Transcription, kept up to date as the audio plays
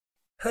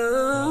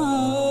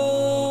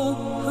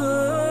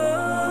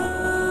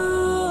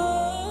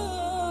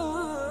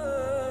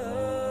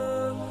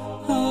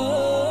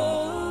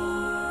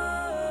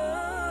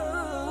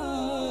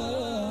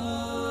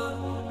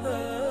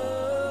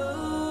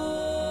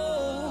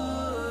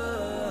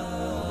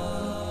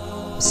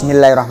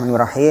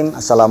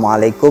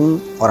Assalamualaikum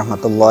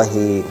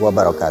warahmatullahi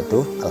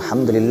wabarakatuh.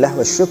 Alhamdulillah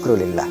wa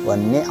syukrulillah wa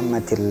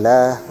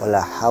ni'matillah wa la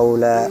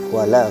hawla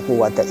wa la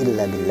quwata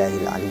illa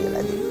billahil aliyyil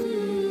adzim.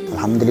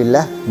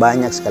 Alhamdulillah,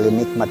 banyak sekali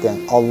nikmat yang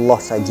Allah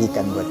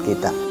sajikan buat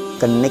kita.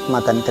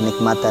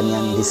 Kenikmatan-kenikmatan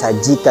yang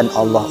disajikan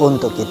Allah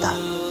untuk kita.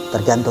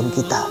 Tergantung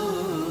kita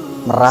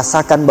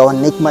merasakan bahwa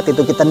nikmat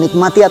itu kita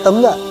nikmati atau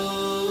enggak.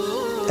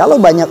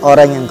 Kalau banyak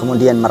orang yang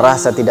kemudian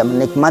merasa tidak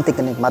menikmati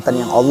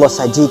kenikmatan yang Allah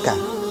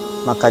sajikan,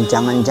 maka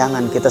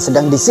jangan-jangan kita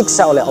sedang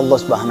disiksa oleh Allah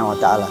Subhanahu wa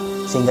taala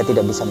sehingga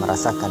tidak bisa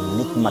merasakan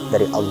nikmat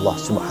dari Allah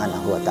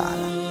Subhanahu wa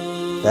taala.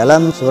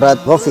 Dalam surat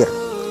Ghafir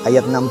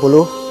ayat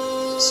 60,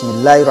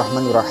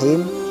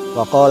 Bismillahirrahmanirrahim.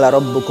 Wa qala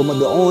rabbukum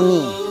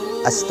ud'uni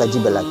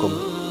astajib lakum.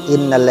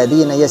 Innal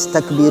ladzina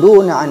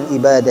yastakbiruna an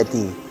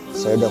ibadati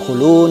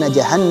sayadkhuluna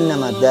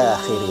jahannama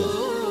dakhirin.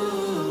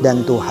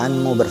 Dan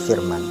Tuhanmu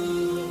berfirman,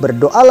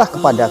 berdoalah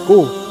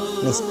kepadaku,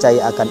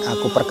 niscaya akan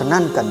aku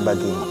perkenankan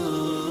bagimu.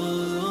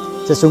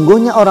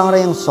 Sesungguhnya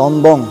orang-orang yang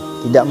sombong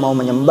tidak mau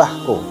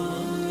menyembahku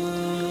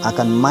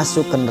akan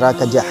masuk ke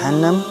neraka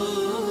jahanam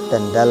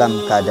dan dalam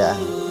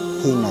keadaan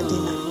hina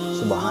dina.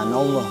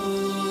 Subhanallah.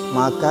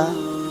 Maka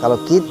kalau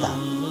kita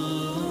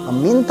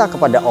meminta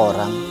kepada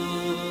orang,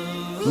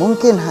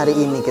 mungkin hari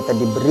ini kita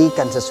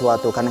diberikan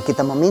sesuatu karena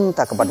kita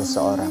meminta kepada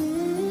seseorang.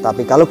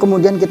 Tapi kalau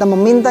kemudian kita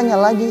memintanya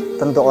lagi,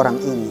 tentu orang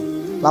ini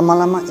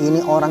lama-lama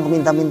ini orang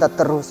minta-minta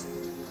terus.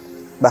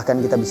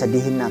 Bahkan kita bisa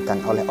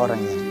dihinakan oleh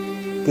orang yang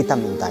kita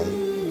mintai.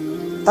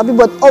 Tapi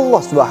buat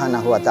Allah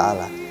Subhanahu wa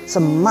taala,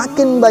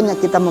 semakin banyak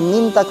kita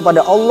meminta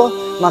kepada Allah,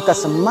 maka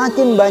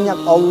semakin banyak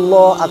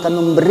Allah akan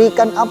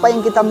memberikan apa yang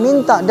kita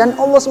minta, dan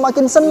Allah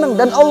semakin senang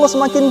dan Allah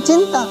semakin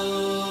cinta.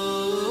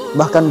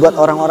 Bahkan buat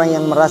orang-orang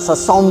yang merasa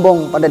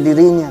sombong pada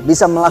dirinya,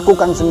 bisa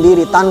melakukan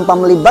sendiri tanpa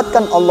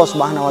melibatkan Allah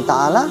Subhanahu wa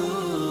taala,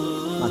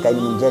 maka ini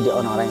menjadi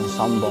orang-orang yang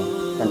sombong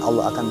dan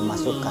Allah akan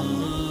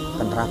memasukkannya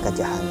ke neraka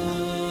jahanam.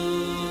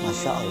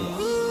 Masya Allah.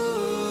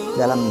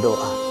 Dalam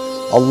doa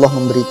Allah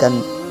memberikan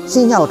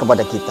sinyal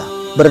kepada kita,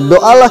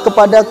 berdoalah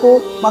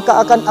kepadaku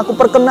maka akan aku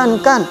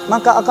perkenankan,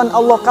 maka akan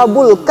Allah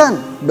kabulkan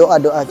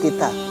doa-doa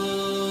kita.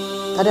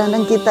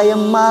 Kadang-kadang kita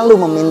yang malu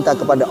meminta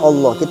kepada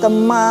Allah, kita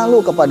malu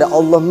kepada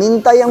Allah,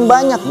 minta yang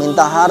banyak,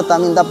 minta harta,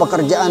 minta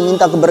pekerjaan,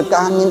 minta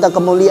keberkahan, minta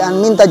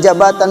kemuliaan, minta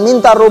jabatan,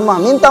 minta rumah,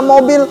 minta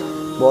mobil.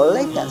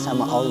 Boleh gak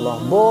sama Allah?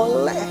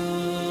 Boleh.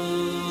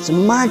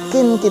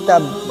 Semakin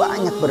kita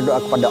banyak berdoa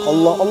kepada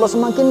Allah, Allah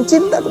semakin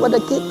cinta kepada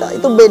kita.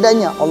 Itu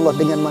bedanya Allah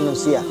dengan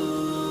manusia.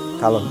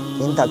 Kalau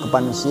minta ke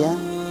manusia,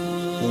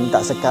 minta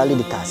sekali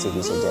dikasih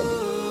bisa jadi.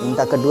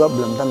 Minta kedua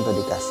belum tentu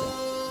dikasih.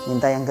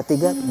 Minta yang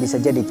ketiga bisa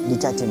jadi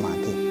dicaci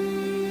maki.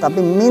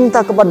 Tapi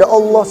minta kepada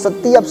Allah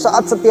setiap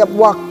saat, setiap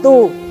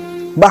waktu,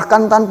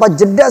 bahkan tanpa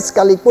jeda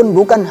sekalipun,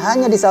 bukan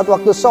hanya di saat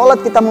waktu sholat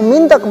kita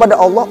meminta kepada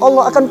Allah,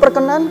 Allah akan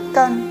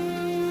perkenankan.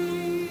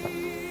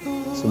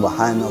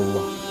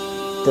 Subhanallah.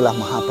 Itulah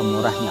maha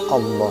pemurahnya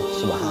Allah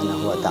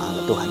Subhanahu wa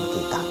ta'ala, Tuhan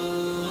kita.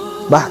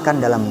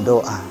 Bahkan dalam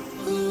doa,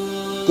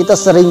 kita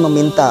sering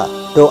meminta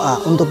doa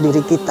untuk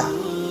diri kita.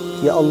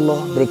 Ya Allah,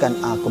 berikan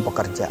aku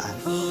pekerjaan.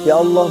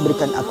 Ya Allah,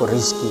 berikan aku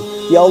rizki.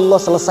 Ya Allah,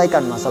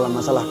 selesaikan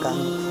masalah-masalah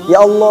kami.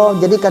 Ya Allah,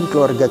 jadikan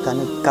keluarga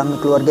kami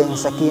keluarga yang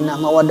sakinah,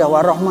 mawaddah,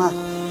 warahmah.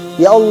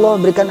 Ya Allah,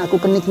 berikan aku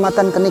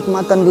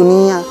kenikmatan-kenikmatan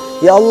dunia.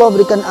 Ya Allah,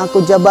 berikan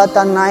aku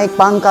jabatan, naik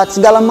pangkat,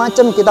 segala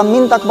macam kita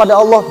minta kepada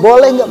Allah.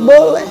 Boleh nggak?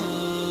 Boleh.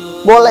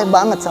 Boleh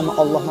banget sama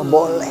Allah,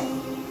 boleh.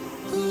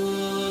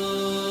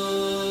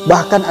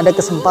 Bahkan ada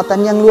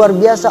kesempatan yang luar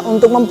biasa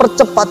untuk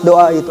mempercepat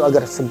doa itu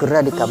agar segera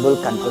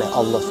dikabulkan oleh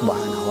Allah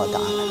Subhanahu wa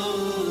taala.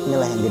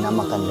 Inilah yang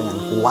dinamakan dengan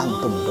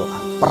kuantum doa,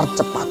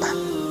 percepatan.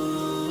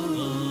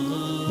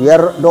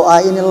 Biar doa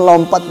ini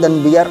lompat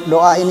dan biar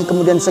doa ini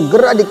kemudian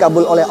segera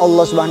dikabul oleh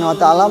Allah Subhanahu wa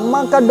taala,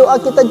 maka doa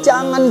kita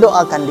jangan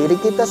doakan diri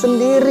kita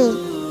sendiri.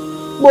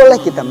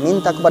 Boleh kita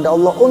minta kepada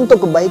Allah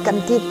untuk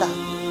kebaikan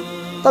kita.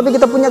 Tapi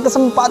kita punya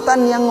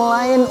kesempatan yang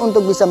lain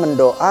untuk bisa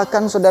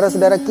mendoakan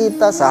saudara-saudara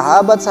kita,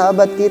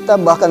 sahabat-sahabat kita,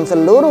 bahkan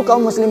seluruh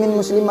kaum muslimin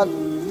muslimat.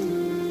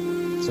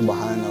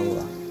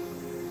 Subhanallah.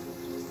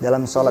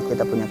 Dalam sholat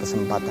kita punya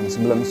kesempatan.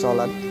 Sebelum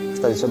sholat,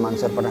 Ustaz Yusuf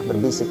Mansur pernah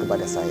berbisik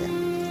kepada saya,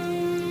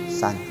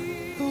 San,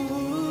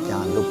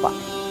 jangan lupa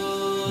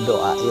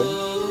doain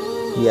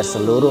biar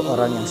seluruh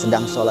orang yang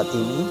sedang sholat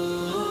ini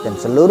dan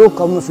seluruh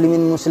kaum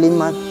muslimin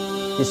muslimat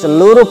di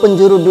seluruh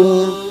penjuru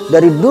dunia,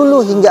 dari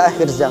dulu hingga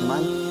akhir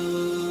zaman,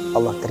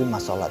 Allah terima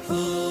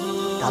sholatnya.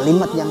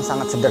 Kalimat yang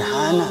sangat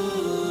sederhana,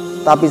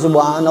 tapi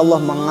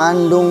subhanallah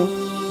mengandung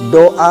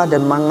doa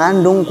dan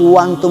mengandung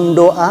kuantum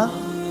doa.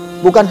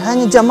 Bukan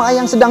hanya jamaah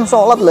yang sedang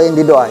sholat loh yang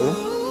didoain.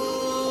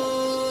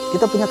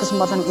 Kita punya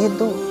kesempatan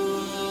itu.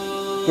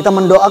 Kita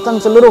mendoakan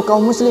seluruh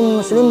kaum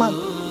muslim muslimat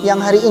yang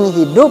hari ini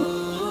hidup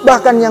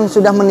bahkan yang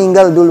sudah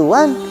meninggal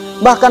duluan,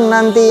 bahkan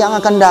nanti yang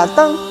akan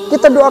datang,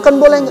 kita doakan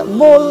boleh nggak?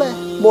 Boleh,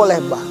 boleh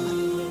banget.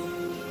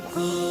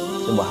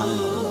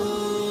 Subhanallah.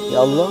 Ya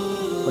Allah,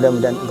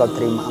 mudah-mudahan Engkau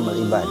terima amal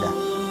ibadah,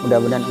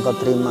 mudah-mudahan Engkau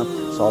terima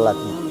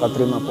sholatnya, Engkau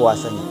terima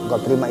puasanya, Engkau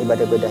terima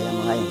ibadah-ibadah yang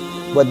lain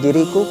buat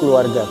diriku,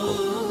 keluargaku,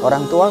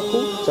 orang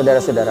tuaku,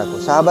 saudara-saudaraku,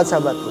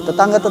 sahabat-sahabatku,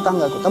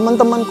 tetangga-tetanggaku,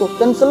 teman-temanku,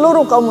 dan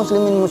seluruh kaum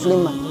muslimin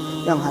muslimat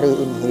yang hari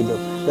ini hidup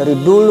dari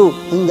dulu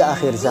hingga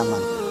akhir zaman.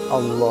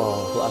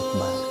 Allahu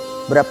Akbar.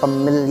 Berapa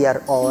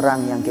miliar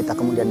orang yang kita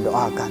kemudian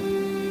doakan,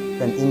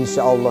 dan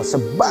insya Allah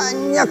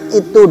sebanyak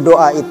itu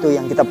doa itu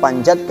yang kita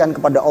panjatkan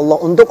kepada Allah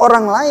untuk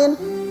orang lain,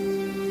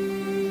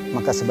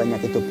 maka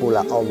sebanyak itu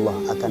pula Allah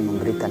akan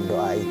memberikan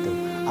doa itu,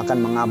 akan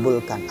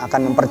mengabulkan,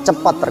 akan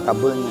mempercepat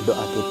terkabulnya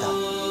doa kita.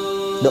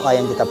 Doa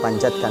yang kita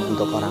panjatkan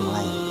untuk orang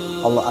lain,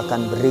 Allah akan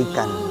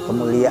berikan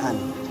kemuliaan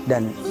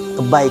dan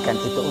kebaikan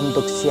itu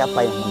untuk siapa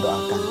yang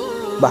mendoakan.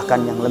 Bahkan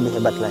yang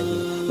lebih hebat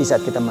lagi, di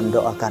saat kita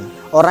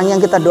mendoakan, orang yang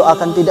kita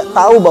doakan tidak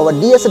tahu bahwa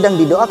dia sedang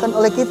didoakan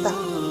oleh kita.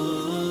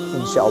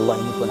 Insya Allah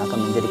ini pun akan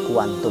menjadi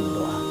kuantum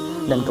doa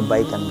dan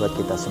kebaikan buat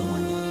kita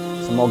semuanya.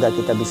 Semoga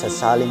kita bisa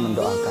saling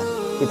mendoakan,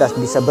 kita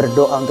bisa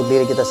berdoa untuk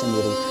diri kita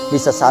sendiri,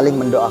 bisa saling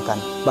mendoakan,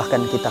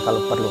 bahkan kita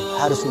kalau perlu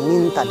harus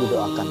minta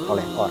didoakan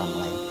oleh orang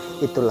lain.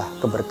 Itulah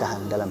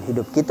keberkahan dalam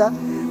hidup kita,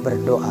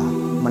 berdoa,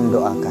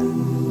 mendoakan,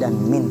 dan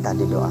minta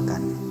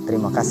didoakan.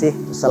 Terima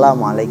kasih.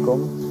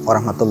 Assalamualaikum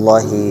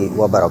warahmatullahi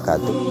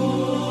wabarakatuh.